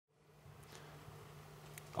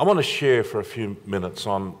I want to share for a few minutes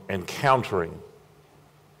on encountering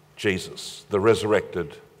Jesus, the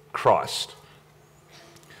resurrected Christ.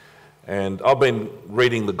 And I've been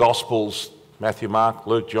reading the Gospels, Matthew, Mark,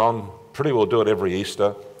 Luke, John, pretty well do it every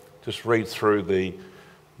Easter. Just read through the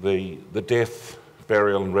death,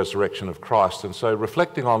 burial and resurrection of Christ. And so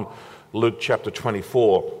reflecting on Luke chapter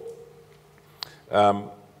 24,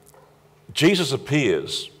 Jesus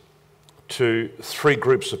appears to three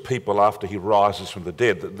groups of people after he rises from the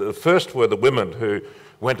dead. The first were the women who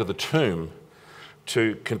went to the tomb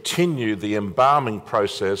to continue the embalming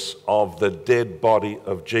process of the dead body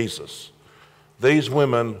of Jesus. These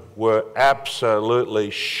women were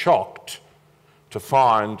absolutely shocked to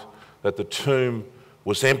find that the tomb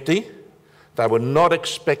was empty. They were not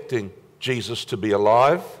expecting Jesus to be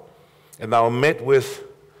alive, and they were met with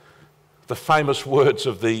the famous words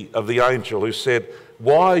of the angel who said,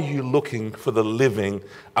 "Why are you looking for the living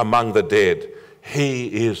among the dead?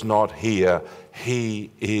 He is not here, he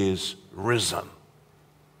is risen."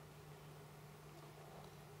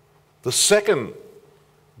 The second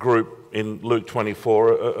group in Luke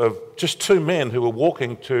 24 of just two men who were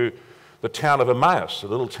walking to the town of Emmaus, a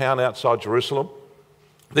little town outside Jerusalem.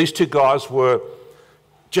 These two guys were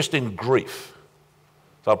just in grief.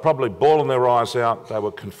 They were probably bawling their eyes out. They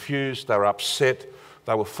were confused. They were upset.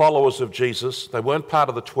 They were followers of Jesus. They weren't part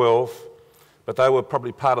of the 12, but they were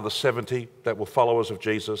probably part of the 70 that were followers of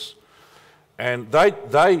Jesus. And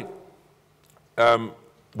they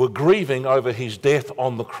were grieving over his death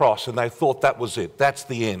on the cross, and they thought that was it. That's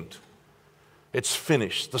the end. It's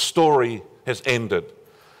finished. The story has ended.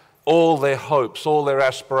 All their hopes, all their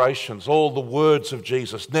aspirations, all the words of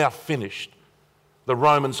Jesus, now finished. The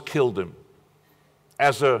Romans killed him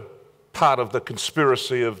as a part of the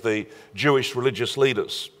conspiracy of the Jewish religious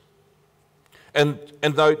leaders. And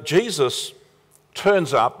though Jesus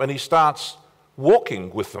turns up and he starts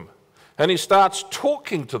walking with them, and he starts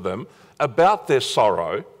talking to them about their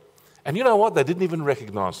sorrow, and you know what? They didn't even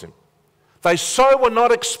recognize him. They so were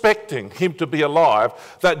not expecting him to be alive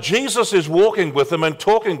that Jesus is walking with them and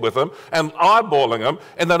talking with them and eyeballing them,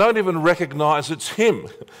 and they don't even recognize it's him.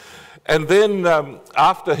 And then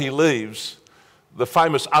after he leaves, the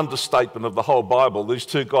famous understatement of the whole Bible, these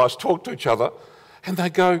two guys talk to each other and they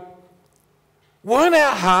go, "Weren't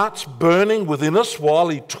our hearts burning within us while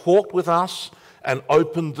he talked with us and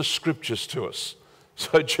opened the scriptures to us?"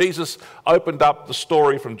 So Jesus opened up the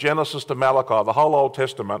story from Genesis to Malachi, the whole Old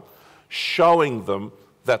Testament, showing them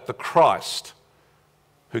that the Christ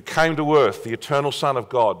who came to earth, the eternal Son of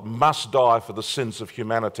God, must die for the sins of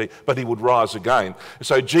humanity, but he would rise again.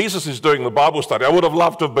 So Jesus is doing the Bible study. I would have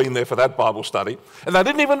loved to have been there for that Bible study. And they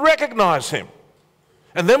didn't even recognize him.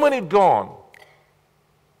 And then when he'd gone,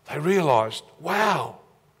 they realized, wow,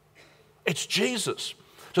 it's Jesus.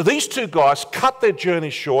 So these two guys cut their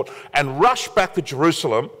journey short and rushed back to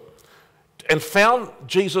Jerusalem and found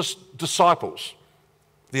Jesus' disciples,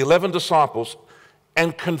 the 11 disciples,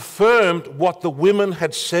 and confirmed what the women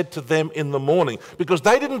had said to them in the morning, because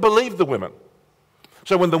they didn't believe the women.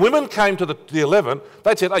 So when the women came to the 11,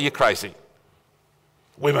 they said, "Oh, you're crazy.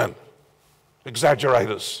 Women,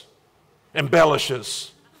 exaggerators,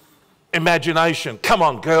 embellishers, imagination. Come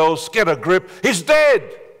on, girls, get a grip. He's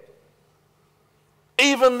dead."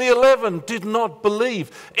 Even the 11 did not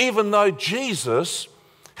believe, even though Jesus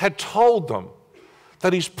had told them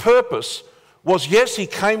that his purpose was, yes, he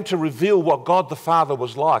came to reveal what God the Father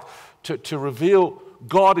was like, to reveal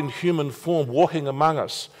God in human form walking among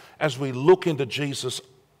us as we look into Jesus'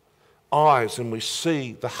 eyes and we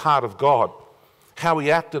see the heart of God, how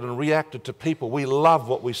he acted and reacted to people. We love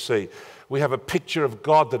what we see. We have a picture of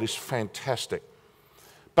God that is fantastic.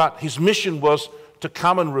 But his mission was to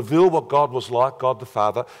come and reveal what God was like, God the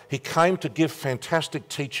Father. He came to give fantastic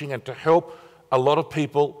teaching and to help a lot of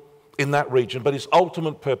people in that region, but his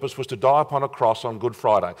ultimate purpose was to die upon a cross on Good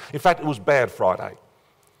Friday. In fact, it was Bad Friday.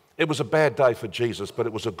 It was a bad day for Jesus, but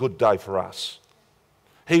it was a good day for us.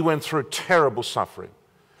 He went through terrible suffering,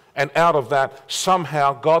 and out of that,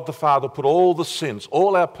 somehow God the Father put all the sins,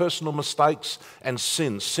 all our personal mistakes and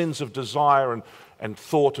sins of desire and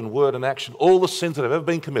thought and word and action, all the sins that have ever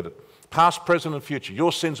been committed, past, present and future,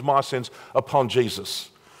 your sins, my sins, upon Jesus.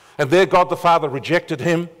 And there God the Father rejected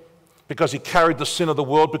him, because he carried the sin of the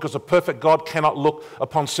world, because a perfect God cannot look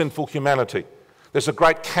upon sinful humanity. There's a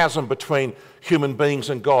great chasm between human beings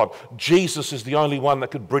and God. Jesus is the only one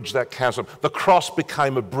that could bridge that chasm. The cross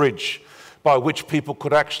became a bridge by which people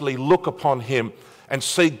could actually look upon him and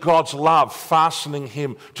see God's love fastening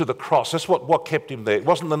him to the cross. That's what kept him there. It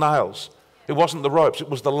wasn't the nails. It wasn't the ropes. It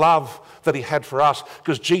was the love that he had for us,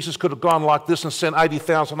 because Jesus could have gone like this and sent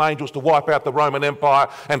 80,000 angels to wipe out the Roman Empire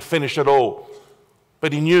and finish it all.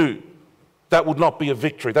 But he knew that would not be a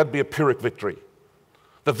victory. That'd be a Pyrrhic victory.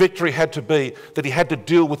 The victory had to be that he had to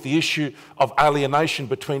deal with the issue of alienation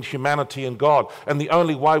between humanity and God. And the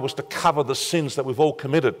only way was to cover the sins that we've all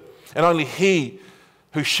committed. And only he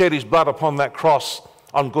who shed his blood upon that cross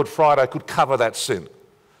on Good Friday could cover that sin.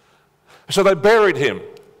 So they buried him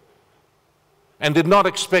and did not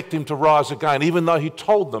expect him to rise again, even though he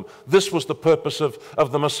told them this was the purpose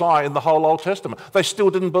of the Messiah in the whole Old Testament. They still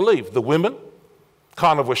didn't believe. The women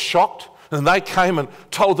kind of were shocked, and they came and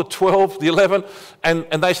told the 12, the 11,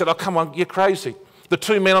 and they said, oh, come on, you're crazy. The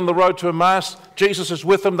two men on the road to Emmaus, Jesus is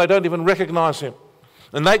with them, they don't even recognize him.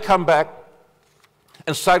 And they come back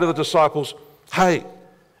and say to the disciples, hey,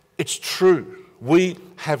 it's true. We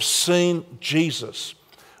have seen Jesus.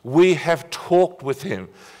 We have talked with him.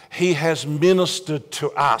 He has ministered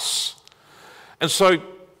to us. And so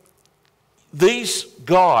these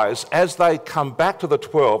guys, as they come back to the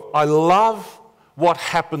 12, I love what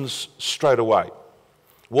happens straight away.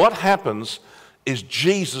 What happens is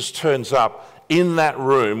Jesus turns up in that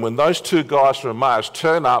room when those two guys from Emmaus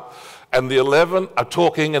turn up and the 11 are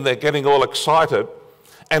talking and they're getting all excited.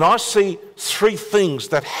 And I see three things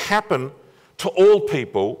that happen to all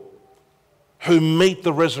people who meet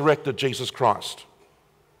the resurrected Jesus Christ.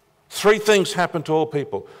 Three things happen to all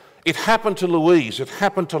people. It happened to Louise, it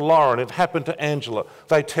happened to Lauren, it happened to Angela.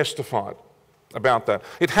 They testified about that.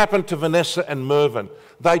 It happened to Vanessa and Mervyn.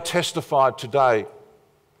 They testified today.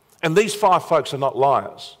 And these five folks are not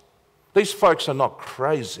liars. These folks are not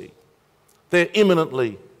crazy. They're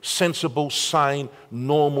eminently sensible, sane,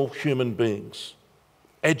 normal human beings.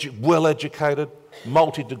 Well-educated,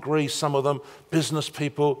 multi-degree, some of them, business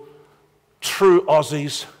people, true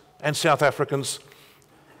Aussies and South Africans.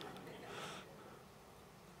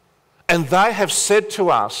 And they have said to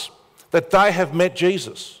us that they have met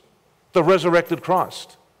Jesus, the resurrected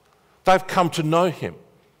Christ. They've come to know him.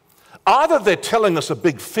 Either they're telling us a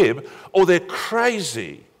big fib or they're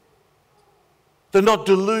crazy. They're not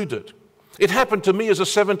deluded. It happened to me as a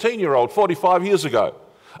 17-year-old 45 years ago.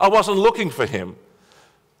 I wasn't looking for him,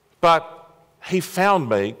 but he found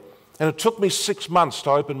me, and it took me 6 months to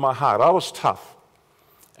open my heart. I was tough,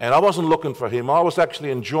 and I wasn't looking for him. I was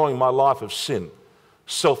actually enjoying my life of sin,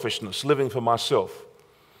 selfishness, living for myself.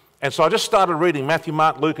 And so I just started reading Matthew,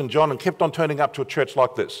 Mark, Luke, and John and kept on turning up to a church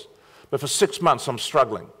like this. But for 6 months, I'm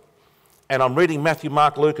struggling. And I'm reading Matthew,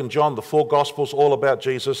 Mark, Luke, and John, the four Gospels, all about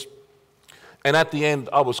Jesus. And at the end,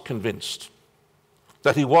 I was convinced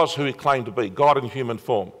that he was who he claimed to be, God in human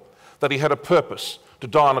form, that he had a purpose to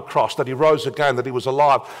die on a cross, that he rose again, that he was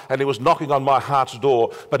alive, and he was knocking on my heart's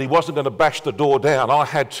door, but he wasn't going to bash the door down. I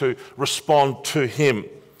had to respond to him.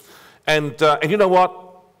 And you know what?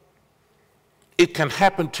 It can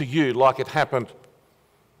happen to you like it happened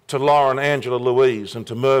to Lauren, Angela, Louise, and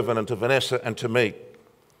to Mervyn, and to Vanessa, and to me.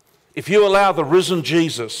 If you allow the risen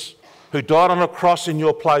Jesus, who died on a cross in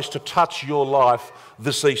your place, to touch your life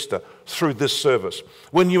this Easter through this service,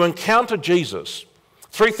 when you encounter Jesus,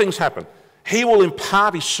 three things happen. He will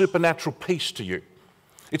impart his supernatural peace to you.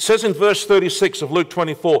 It says in verse 36 of Luke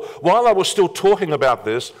 24, while I was still talking about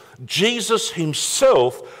this, Jesus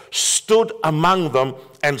himself stood among them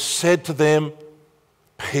and said to them,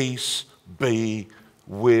 peace be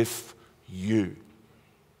with you.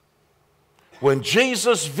 When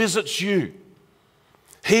Jesus visits you,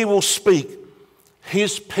 he will speak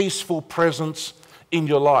his peaceful presence in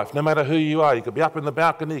your life, no matter who you are. You could be up in the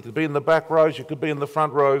balcony, you could be in the back rows, you could be in the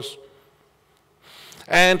front rows.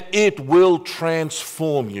 And it will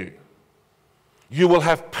transform you. You will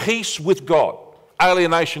have peace with God.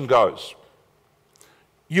 Alienation goes.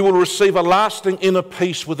 You will receive a lasting inner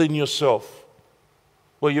peace within yourself,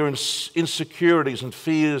 where your insecurities and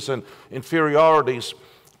fears and inferiorities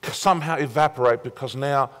somehow evaporate, because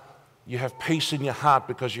now you have peace in your heart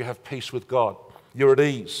because you have peace with God. You're at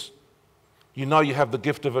ease. You know you have the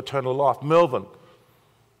gift of eternal life. Melvin,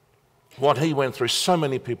 what he went through, so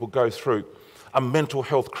many people go through a mental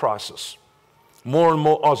health crisis. More and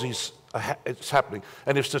more Aussies, it's happening.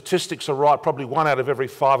 And if statistics are right, probably 1 out of every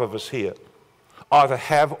 5 of us here either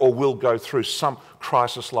have or will go through some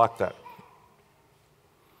crisis like that.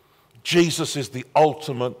 Jesus is the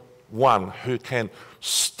ultimate one who can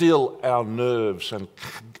still our nerves and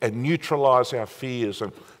neutralize our fears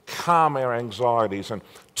and calm our anxieties and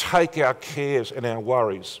take our cares and our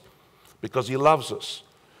worries, because he loves us.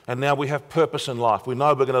 And now we have purpose in life. We know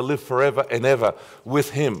we're going to live forever and ever with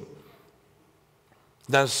him.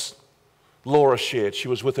 As Laura shared, she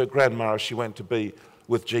was with her grandma as she went to be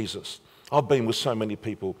with Jesus. I've been with so many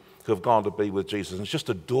people who have gone to be with Jesus. And it's just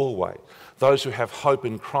a doorway. Those who have hope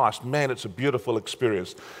in Christ, man, it's a beautiful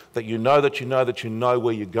experience that you know that you know that you know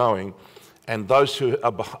where you're going. And those who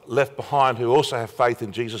are left behind who also have faith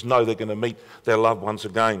in Jesus know they're going to meet their loved ones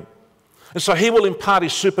again. And so he will impart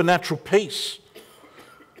his supernatural peace.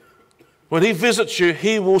 When he visits you,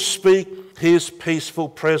 he will speak his peaceful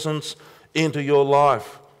presence into your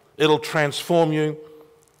life. It'll transform you.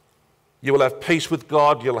 You will have peace with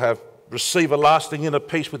God. You'll receive a lasting inner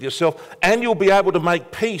peace with yourself. And you'll be able to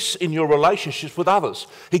make peace in your relationships with others.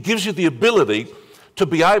 He gives you the ability to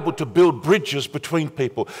be able to build bridges between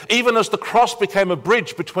people. Even as the cross became a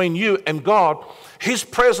bridge between you and God, his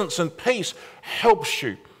presence and peace helps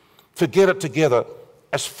you to get it together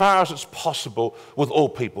as far as it's possible with all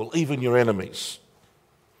people, even your enemies.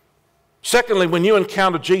 Secondly, when you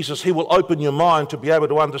encounter Jesus, he will open your mind to be able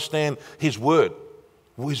to understand his word,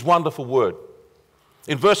 his wonderful word.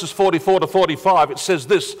 In verses 44 to 45, it says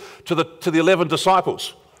this to the 11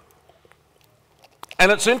 disciples.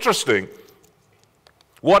 And it's interesting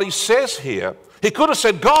what he says here. He could have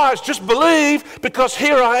said, guys, just believe because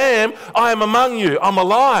here I am among you, I'm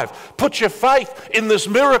alive. Put your faith in this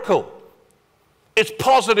miracle. It's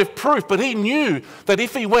positive proof, but he knew that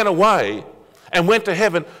if he went away and went to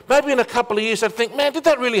heaven, maybe in a couple of years they'd think, man, did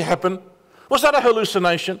that really happen? Was that a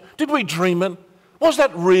hallucination? Did we dream it? Was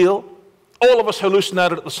that real? All of us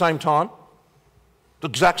hallucinated at the same time, the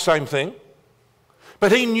exact same thing.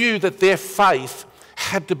 But he knew that their faith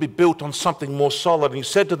had to be built on something more solid. And he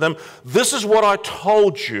said to them, this is what I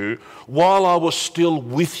told you while I was still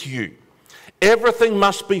with you. Everything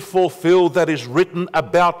must be fulfilled that is written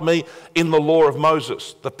about me in the law of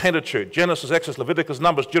Moses, the Pentateuch, Genesis, Exodus, Leviticus,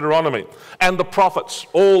 Numbers, Deuteronomy, and the prophets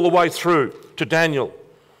all the way through to Daniel,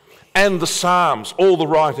 and the Psalms, all the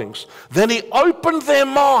writings. Then he opened their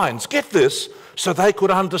minds, get this, so they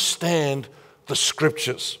could understand the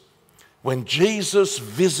scriptures. When Jesus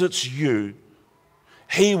visits you,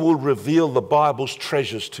 he will reveal the Bible's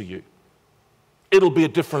treasures to you. It'll be a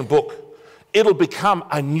different book. It'll become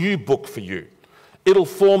a new book for you. It'll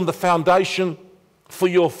form the foundation for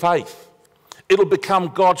your faith. It'll become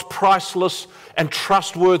God's priceless and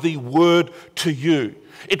trustworthy word to you.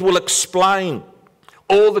 It will explain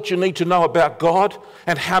all that you need to know about God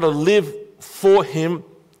and how to live for him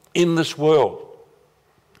in this world.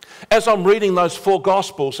 As I'm reading those 4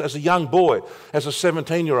 Gospels as a young boy, as a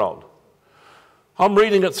 17-year-old, I'm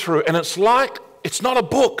reading it through, and it's like, it's not a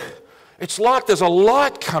book. It's like there's a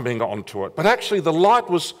light coming onto it, but actually the light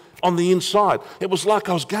was on the inside. It was like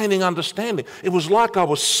I was gaining understanding. It was like I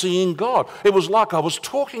was seeing God. It was like I was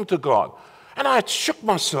talking to God. And I shook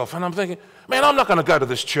myself, and I'm thinking, man, I'm not going to go to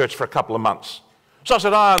this church for a couple of months. So I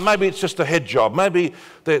said, maybe it's just a head job. Maybe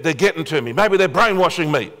they're getting to me. Maybe they're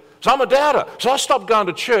brainwashing me. So I'm a doubter. So I stopped going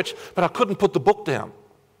to church, but I couldn't put the book down.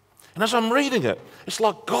 And as I'm reading it, it's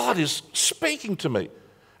like God is speaking to me.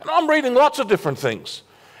 And I'm reading lots of different things.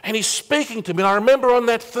 And he's speaking to me. And I remember on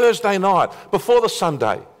that Thursday night, before the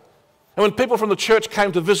Sunday, and when people from the church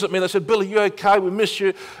came to visit me, they said, Billy, you okay? We miss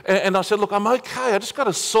you. And I said, look, I'm okay. I just got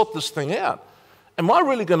to sort this thing out. Am I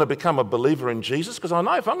really going to become a believer in Jesus? Because I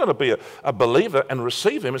know if I'm going to be a believer and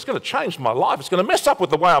receive him, it's going to change my life. It's going to mess up with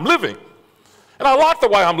the way I'm living. And I like the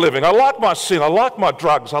way I'm living. I like my sin. I like my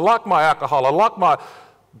drugs. I like my alcohol. I like my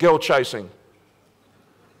girl chasing.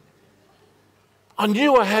 I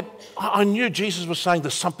knew Jesus was saying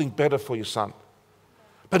there's something better for you, son.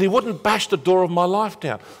 But he wouldn't bash the door of my life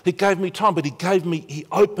down. He gave me time, but he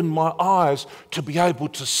opened my eyes to be able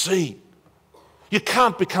to see. You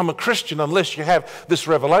can't become a Christian unless you have this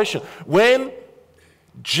revelation. When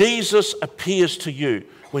Jesus appears to you,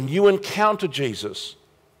 when you encounter Jesus,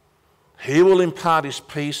 he will impart his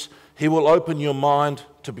peace. He will open your mind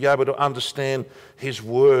to be able to understand his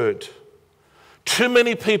word. Too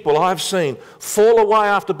many people I've seen fall away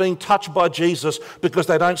after being touched by Jesus because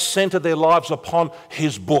they don't center their lives upon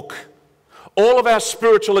his book. All of our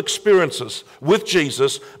spiritual experiences with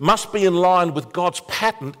Jesus must be in line with God's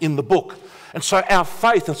pattern in the book. And so our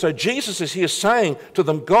faith, and so Jesus is here saying to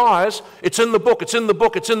them, guys, it's in the book, it's in the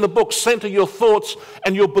book, it's in the book. Center your thoughts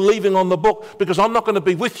and your believing on the book, because I'm not going to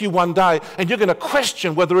be with you one day and you're going to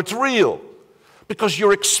question whether it's real. Because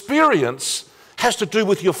your experience has to do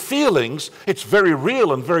with your feelings. It's very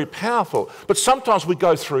real and very powerful. But sometimes we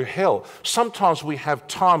go through hell. Sometimes we have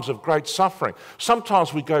times of great suffering.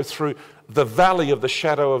 Sometimes we go through the valley of the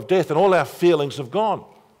shadow of death and all our feelings have gone.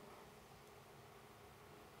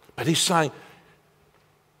 But he's saying,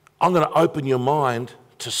 I'm going to open your mind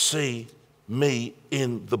to see me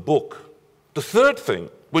in the book. The third thing,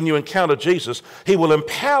 when you encounter Jesus, he will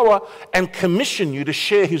empower and commission you to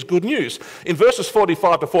share his good news. In verses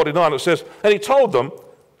 45 to 49 it says, and he told them,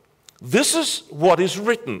 this is what is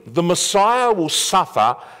written. The Messiah will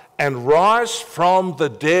suffer and rise from the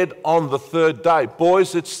dead on the third day.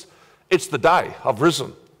 Boys, it's It's the day. I've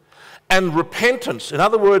risen. And repentance, in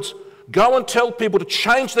other words, go and tell people to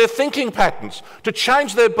change their thinking patterns, to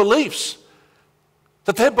change their beliefs,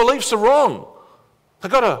 that their beliefs are wrong.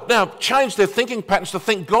 They've got to now change their thinking patterns to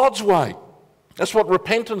think God's way. That's what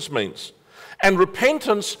repentance means. And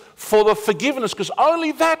repentance for the forgiveness, because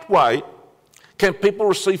only that way can people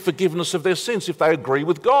receive forgiveness of their sins, if they agree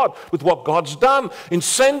with God, with what God's done in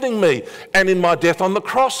sending me and in my death on the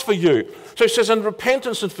cross for you. So he says, and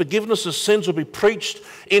repentance and forgiveness of sins will be preached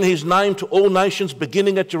in his name to all nations,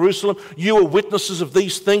 beginning at Jerusalem. You are witnesses of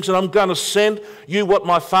these things, and I'm going to send you what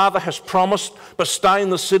my Father has promised, but stay in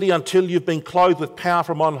the city until you've been clothed with power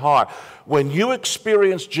from on high. When you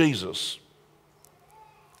experience Jesus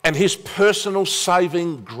and his personal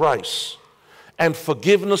saving grace and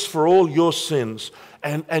forgiveness for all your sins,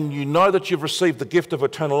 and you know that you've received the gift of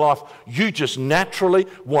eternal life, you just naturally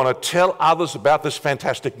want to tell others about this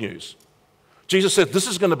fantastic news. Jesus said, this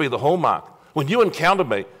is going to be the hallmark. When you encounter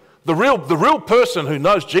me, the real person who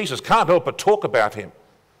knows Jesus can't help but talk about him,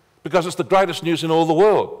 because it's the greatest news in all the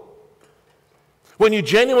world. When you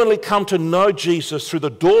genuinely come to know Jesus through the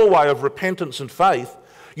doorway of repentance and faith,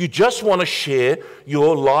 you just want to share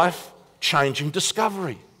your life-changing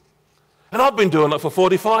discovery. And I've been doing it for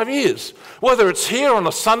 45 years. Whether it's here on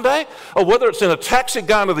a Sunday or whether it's in a taxi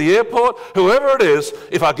going to the airport, whoever it is,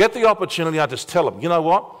 if I get the opportunity, I just tell them, you know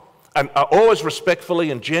what? And always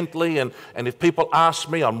respectfully and gently, and if people ask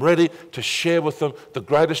me, I'm ready to share with them the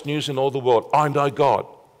greatest news in all the world. I know God.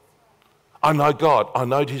 I know God. I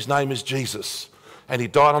know his name is Jesus. And he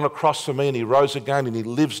died on a cross for me, and he rose again, and he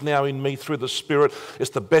lives now in me through the Spirit.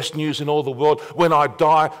 It's the best news in all the world. When I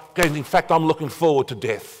die, in fact, I'm looking forward to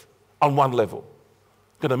death. On one level,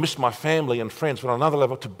 I'm going to miss my family and friends, but on another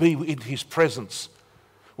level, to be in his presence,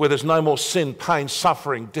 where there's no more sin, pain,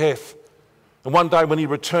 suffering, death. And one day when he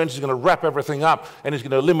returns, he's going to wrap everything up, and he's going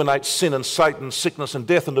to eliminate sin and Satan, sickness and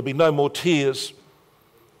death, and there'll be no more tears.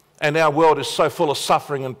 And our world is so full of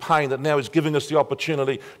suffering and pain that now he's giving us the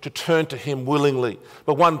opportunity to turn to him willingly.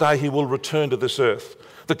 But one day he will return to this earth.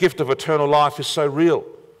 The gift of eternal life is so real.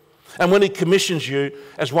 And when he commissions you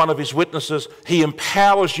as one of his witnesses, he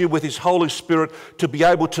empowers you with his Holy Spirit to be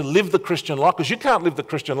able to live the Christian life, because you can't live the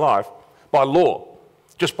Christian life by law,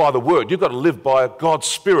 just by the word. You've got to live by God's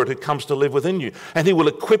Spirit who comes to live within you. And he will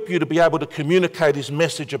equip you to be able to communicate his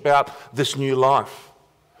message about this new life.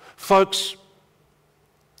 Folks,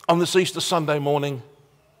 on this Easter Sunday morning,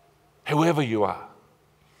 whoever you are,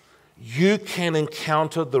 you can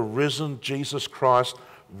encounter the risen Jesus Christ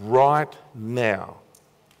right now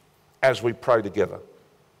as we pray together.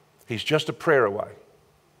 He's just a prayer away.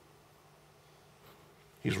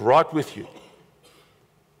 He's right with you.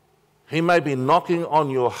 He may be knocking on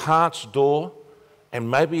your heart's door, and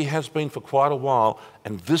maybe he has been for quite a while,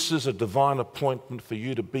 and this is a divine appointment for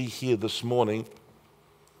you to be here this morning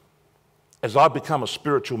as I become a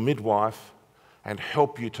spiritual midwife and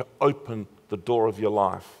help you to open the door of your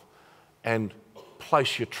life and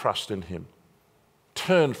place your trust in him.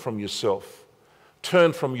 Turn from yourself.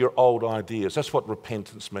 Turn from your old ideas. That's what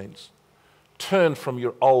repentance means. Turn from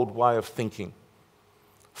your old way of thinking.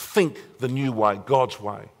 Think the new way, God's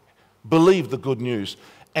way. Believe the good news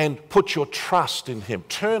and put your trust in him.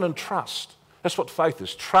 Turn and trust. That's what faith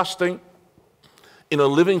is. Trusting in a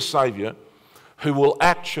living Saviour who will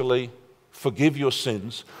actually forgive your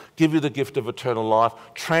sins, give you the gift of eternal life,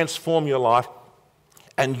 transform your life,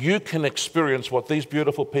 and you can experience what these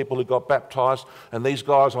beautiful people who got baptised and these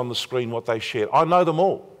guys on the screen, what they shared. I know them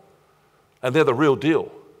all, and they're the real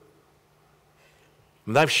deal.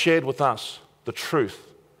 And they've shared with us the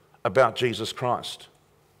truth about Jesus Christ.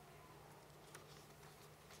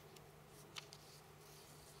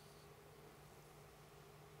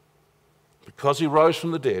 Because he rose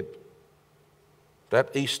from the dead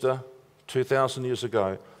that Easter 2,000 years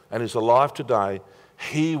ago and is alive today,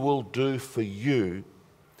 he will do for you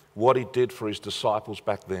what he did for his disciples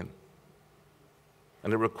back then.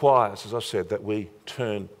 And it requires, as I said, that we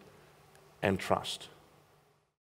turn and trust.